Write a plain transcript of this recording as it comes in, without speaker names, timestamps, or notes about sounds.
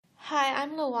Hi,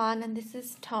 I'm Luan and this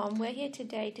is Tom. We're here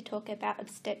today to talk about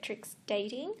obstetrics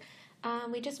dating.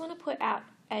 We just want to put out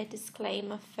a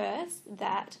disclaimer first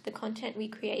that the content we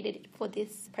created for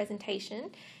this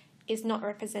presentation is not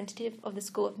representative of the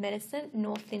School of Medicine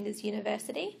nor Flinders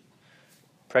University.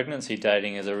 Pregnancy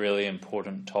dating is a really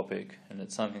important topic, and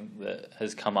it's something that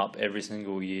has come up every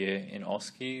single year in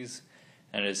OSCEs,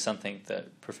 and it's something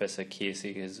that Professor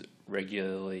Keirsey has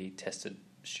regularly tested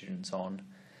students on.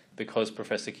 Because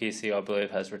Professor Keirsey, I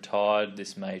believe, has retired,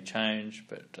 this may change,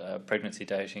 but pregnancy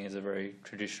dating is a very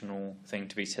traditional thing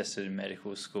to be tested in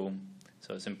medical school.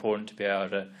 So it's important to be able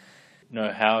to know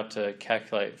how to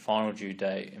calculate final due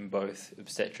date in both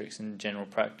obstetrics and general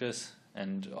practice,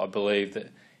 and I believe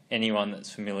that anyone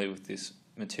that's familiar with this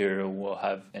material will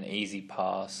have an easy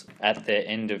pass at their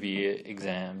end of year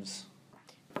exams.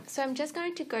 So I'm just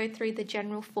going to go through the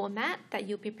general format that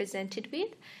you'll be presented with.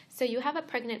 So you have a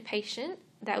pregnant patient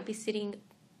that will be sitting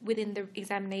within the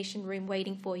examination room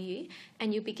waiting for you,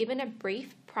 and you'll be given a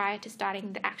brief prior to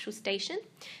starting the actual station.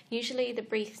 Usually the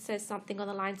brief says something on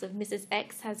the lines of Mrs.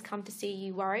 X has come to see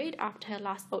you worried after her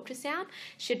last ultrasound.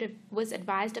 Was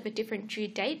advised of a different due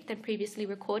date than previously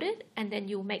recorded, and then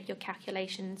you'll make your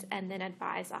calculations and then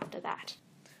advise after that.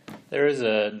 There is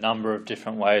a number of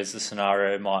different ways the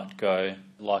scenario might go.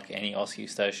 Like any OSCE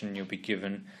station, you'll be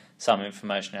given some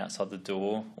information outside the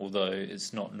door, although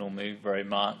it's not normally very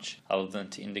much, other than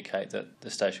to indicate that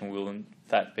the station will in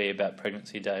fact be about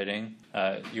pregnancy dating.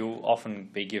 You'll often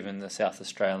be given the South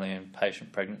Australian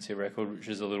Patient Pregnancy Record, which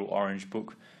is a little orange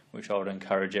book, which I would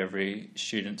encourage every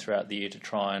student throughout the year to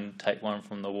try and take one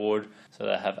from the ward so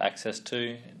they have access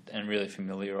to, and really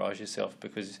familiarise yourself,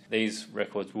 because these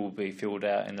records will be filled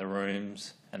out in the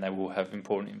rooms and they will have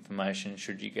important information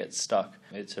should you get stuck.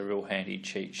 It's a real handy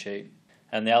cheat sheet.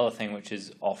 And the other thing which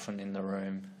is often in the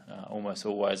room, almost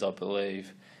always I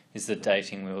believe, is the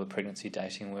dating wheel, the pregnancy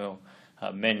dating wheel.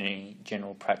 Many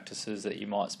general practices that you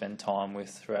might spend time with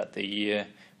throughout the year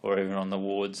or even on the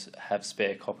wards have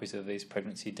spare copies of these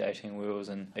pregnancy dating wheels,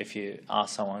 and if you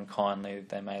ask someone kindly,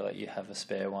 they may let you have a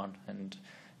spare one. And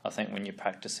I think when you're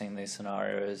practicing these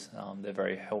scenarios, they're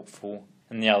very helpful.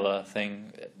 And the other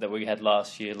thing that we had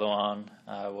last year, Luan,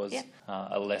 was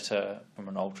a letter from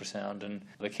an ultrasound. And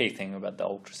the key thing about the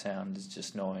ultrasound is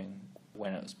just knowing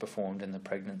when it was performed in the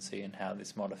pregnancy and how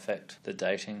this might affect the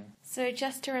dating. So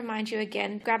just to remind you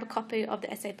again, grab a copy of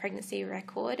the SA pregnancy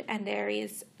record, and there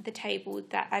is the table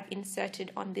that I've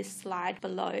inserted on this slide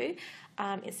below.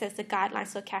 It says the guidelines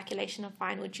for calculation of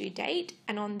final due date,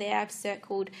 and on there I've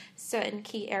circled certain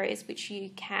key areas which you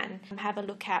can have a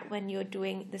look at when you're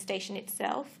doing the station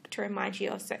itself to remind you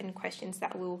of certain questions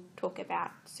that we'll talk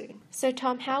about soon. So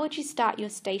Tom, how would you start your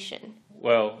station?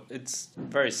 Well, it's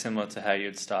very similar to how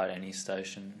you'd start any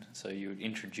station. So you would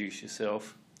introduce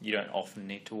yourself. You don't often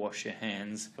need to wash your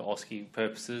hands for OSCE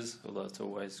purposes, although it's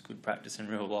always good practice in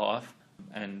real life.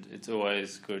 And it's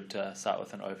always good to start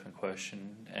with an open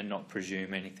question and not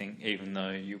presume anything, even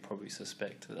though you probably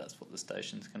suspect that that's what the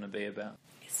station's going to be about.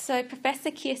 So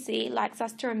Professor Keirsey likes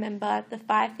us to remember the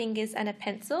 5 fingers and a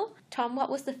pencil. Tom, what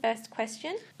was the first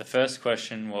question? The first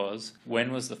question was,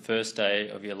 when was the first day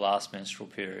of your last menstrual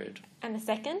period? And the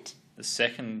second? The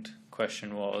second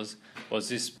question was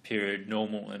this period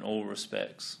normal in all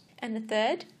respects? And the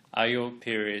third? Are your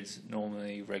periods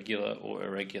normally regular or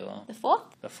irregular? The fourth?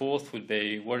 The fourth would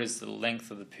be, what is the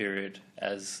length of the period,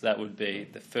 as that would be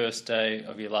the first day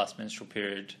of your last menstrual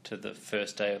period to the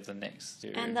first day of the next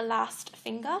period. And the last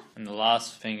finger? And the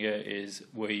last finger is,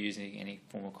 were you using any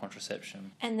form of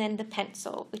contraception? And then the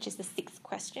pencil, which is the 6th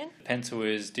question. Pencil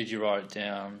is, did you write it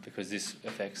down, because this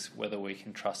affects whether we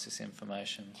can trust this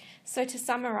information. So to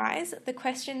summarise, the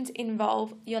questions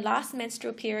involve your last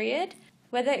menstrual period,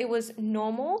 whether it was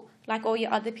normal, like all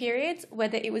your other periods,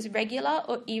 whether it was regular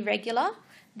or irregular,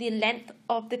 the length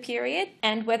of the period,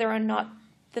 and whether or not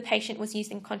the patient was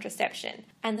using contraception.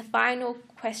 And the final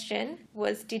question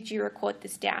was, did you record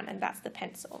this down? And that's the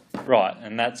pencil. Right,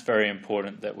 and that's very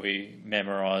important that we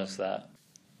memorise that.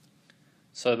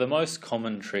 So the most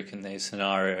common trick in these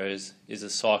scenarios is a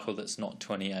cycle that's not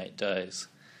 28 days.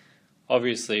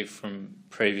 Obviously, from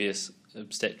previous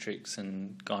obstetrics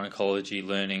and gynecology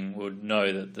learning would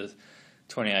know that the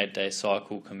 28-day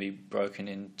cycle can be broken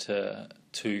into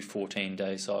 2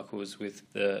 14-day cycles, with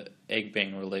the egg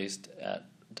being released at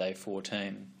day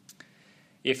 14.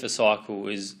 If a cycle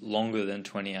is longer than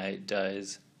 28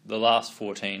 days, the last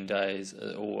 14 days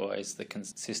are always the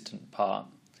consistent part.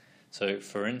 So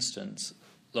for instance,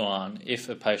 Luan, if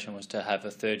a patient was to have a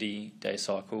 30-day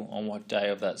cycle, on what day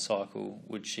of that cycle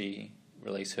would she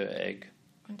release her egg?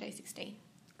 On day 16.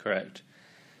 Correct.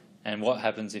 And what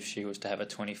happens if she was to have a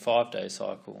 25-day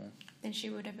cycle? Then she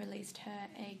would have released her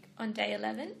egg on day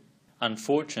 11.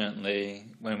 Unfortunately,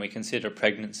 when we consider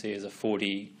pregnancy as a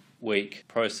 40-week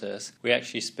process, we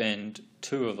actually spend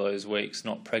 2 of those weeks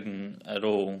not pregnant at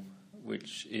all,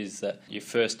 which is that your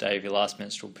first day of your last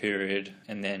menstrual period,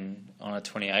 and then on a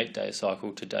 28-day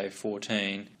cycle to day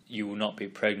 14, you will not be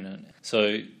pregnant.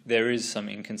 So there is some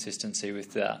inconsistency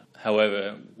with that.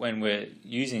 However, when we're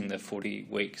using the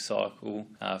 40-week cycle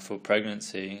for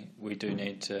pregnancy, we do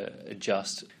need to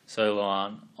adjust. So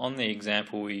Luan, on the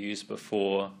example we used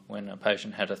before, when a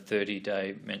patient had a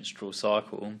 30-day menstrual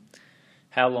cycle,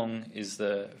 how long is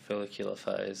the follicular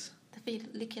phase? The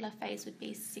follicular phase would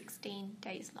be 16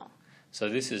 days long. So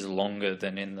this is longer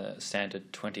than in the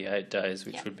standard 28 days,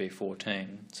 which would be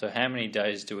 14. So how many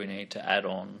days do we need to add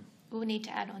on? We'll need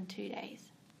to add on 2 days.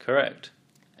 Correct.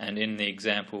 And in the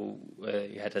example where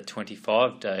you had a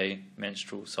 25-day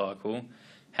menstrual cycle,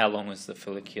 how long was the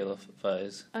follicular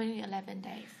phase? Only 11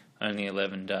 days. Only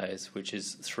 11 days, which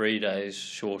is 3 days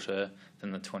shorter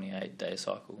than the 28-day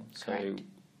cycle. Correct. So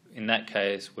in that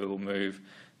case, we will move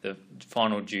the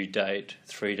final due date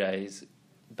 3 days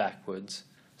backwards.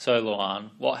 So,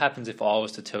 Luan, what happens if I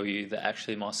was to tell you that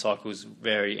actually my cycles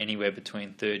vary anywhere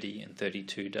between 30 and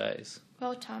 32 days?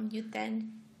 Well, Tom, you'd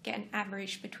then get an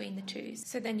average between the two.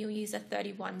 So then you'll use a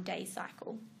 31-day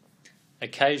cycle.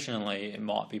 Occasionally, it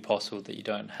might be possible that you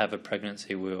don't have a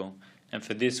pregnancy wheel, and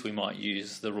for this we might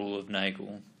use the rule of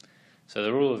Nagel. So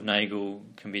the rule of Nagel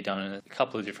can be done in a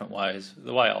couple of different ways.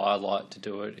 The way I like to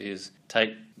do it is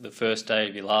take the first day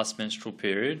of your last menstrual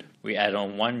period, we add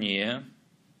on 1 year,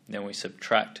 then we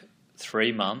subtract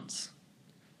 3 months,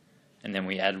 and then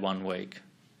we add 1 week.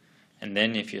 And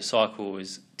then if your cycle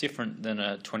is different than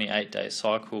a 28-day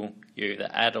cycle, you either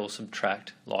add or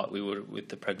subtract like we would with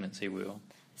the pregnancy wheel.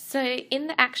 So in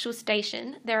the actual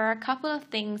station, there are a couple of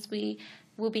things we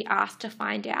will be asked to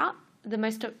find out, the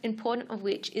most important of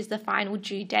which is the final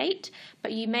due date,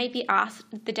 but you may be asked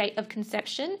the date of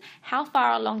conception, how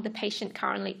far along the patient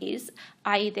currently is,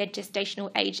 i.e. their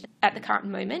gestational age at the current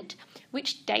moment,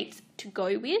 which dates to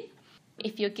go with,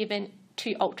 if you're given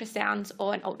 2 ultrasounds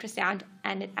or an ultrasound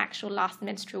and an actual last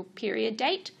menstrual period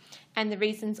date, and the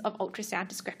reasons of ultrasound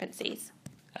discrepancies.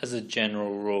 As a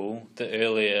general rule, the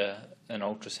earlier an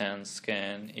ultrasound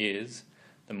scan is,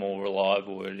 the more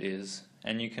reliable it is.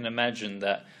 And you can imagine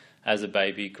that as a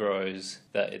baby grows,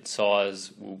 that its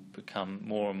size will become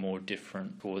more and more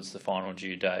different towards the final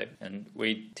due date. And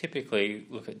we typically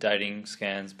look at dating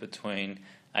scans between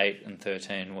 8 and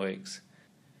 13 weeks.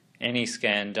 Any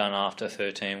scan done after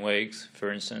 13 weeks,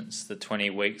 for instance the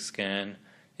 20-week scan,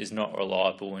 is not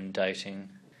reliable in dating.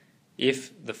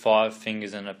 If the 5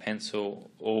 fingers and a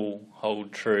pencil all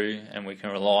hold true and we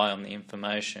can rely on the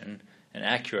information, an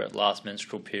accurate last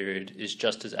menstrual period is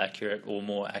just as accurate or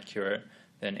more accurate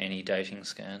than any dating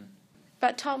scan.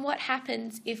 But Tom, what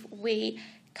happens if we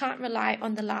can't rely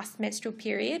on the last menstrual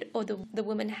period or the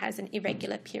woman has an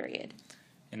irregular period?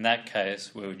 In that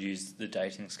case, we would use the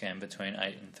dating scan between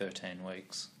 8 and 13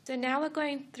 weeks. So now we're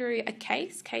going through a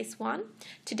case 1.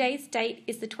 Today's date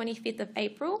is the 25th of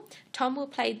April. Tom will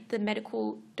play the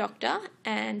medical doctor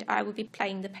and I will be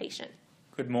playing the patient.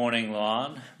 Good morning,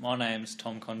 Luan. My name's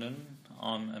Tom Condon.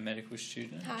 I'm a medical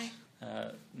student. Hi.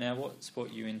 Now, what's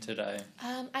brought you in today?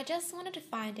 I just wanted to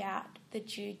find out the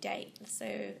due date. So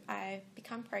I've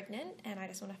become pregnant and I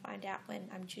just want to find out when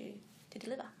I'm due to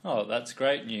deliver. Oh, that's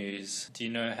great news. Do you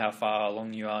know how far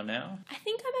along you are now? I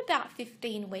think I'm about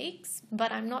 15 weeks,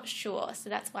 but I'm not sure, so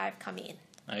that's why I've come in.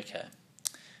 Okay.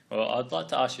 Well, I'd like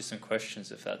to ask you some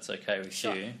questions if that's okay with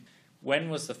Sure. you. When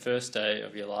was the first day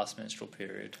of your last menstrual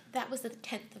period? That was the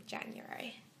 10th of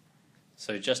January.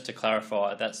 So just to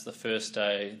clarify, that's the first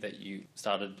day that you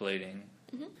started bleeding.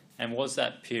 Mm-hmm. And was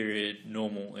that period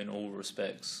normal in all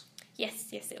respects? Yes,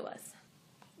 it was.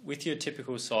 With your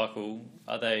typical cycle,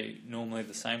 are they normally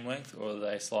the same length or are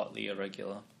they slightly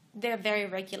irregular? They're very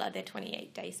regular. They're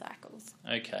 28-day cycles.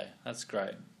 Okay, that's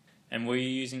great. And were you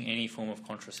using any form of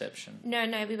contraception? No,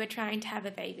 we were trying to have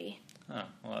a baby. Oh,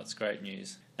 well, that's great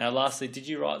news. Now, lastly, did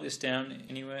you write this down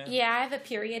anywhere? Yeah, I have a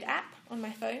period app on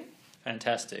my phone.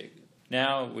 Fantastic.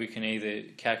 Now we can either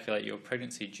calculate your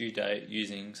pregnancy due date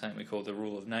using something we call the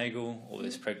rule of Nagel or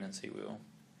this pregnancy wheel.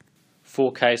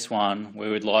 For case 1, we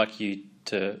would like you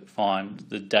to find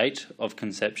the date of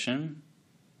conception,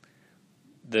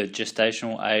 the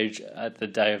gestational age at the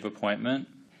day of appointment,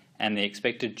 and the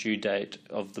expected due date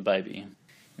of the baby.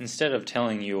 Instead of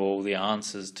telling you all the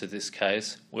answers to this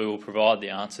case, we will provide the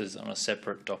answers on a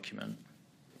separate document.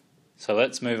 So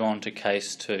let's move on to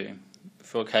case 2.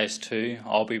 For case 2,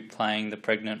 I'll be playing the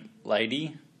pregnant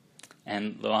lady.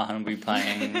 and Luan will be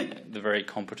playing the very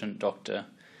competent doctor.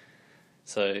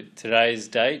 So today's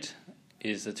date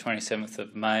is the 27th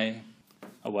of May.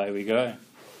 Away we go.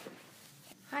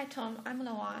 Hi Tom, I'm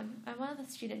Luan. I'm one of the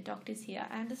student doctors here.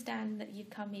 I understand that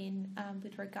you've come in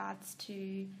with regards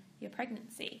to your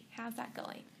pregnancy. How's that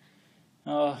going?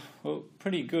 Oh, well,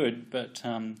 pretty good, but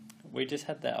we just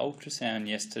had that ultrasound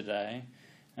yesterday,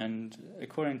 and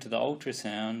according to the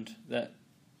ultrasound, that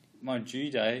my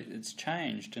due date, it's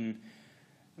changed, and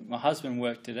my husband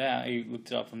worked it out. He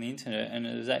looked it up on the internet, and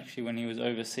it was actually when he was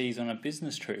overseas on a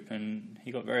business trip, and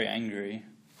he got very angry.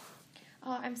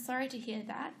 Oh, I'm sorry to hear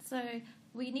that. So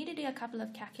we need to do a couple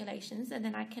of calculations and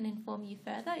then I can inform you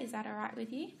further. Is that all right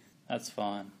with you? That's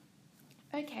fine.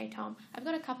 Okay, Tom. I've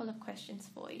got a couple of questions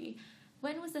for you.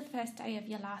 When was the first day of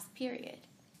your last period?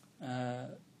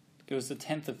 It was the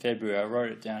 10th of February. I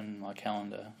wrote it down in my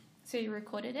calendar. So you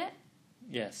recorded it?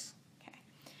 Yes. Okay.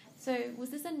 So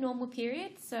was this a normal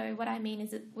period? So what I mean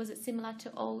is, was it similar to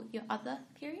all your other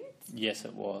periods? Yes,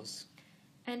 it was.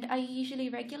 And are you usually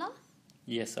regular?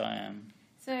 Yes, I am.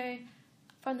 So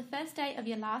from the first day of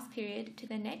your last period to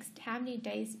the next, how many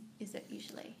days is it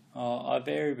usually? I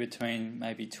vary between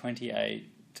maybe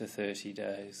 28 to 30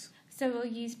 days. So we'll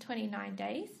use 29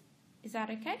 days. Is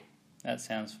that okay? That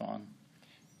sounds fine.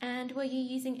 And were you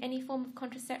using any form of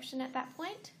contraception at that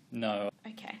point? No.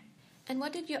 Okay. And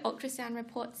what did your ultrasound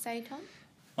report say, Tom?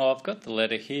 Oh, I've got the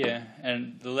letter here,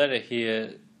 and the letter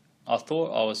here, I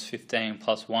thought I was 15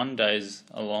 plus 1 days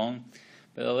along,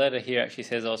 but the letter here actually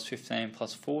says I was 15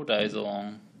 plus 4 days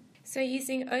along. So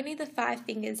using only the 5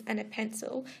 fingers and a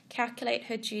pencil, calculate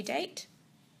her due date,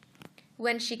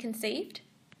 when she conceived,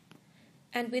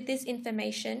 and with this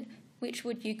information, which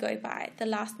would you go by, the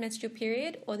last menstrual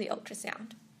period or the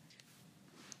ultrasound?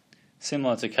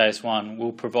 Similar to case 1,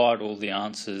 we'll provide all the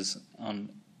answers on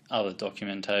other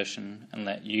documentation and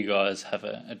let you guys have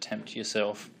an attempt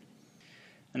yourself.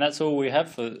 And that's all we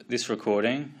have for this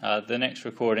recording. The next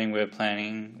recording we're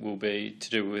planning will be to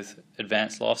do with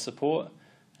advanced life support,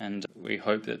 and we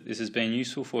hope that this has been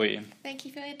useful for you. Thank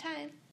you for your time.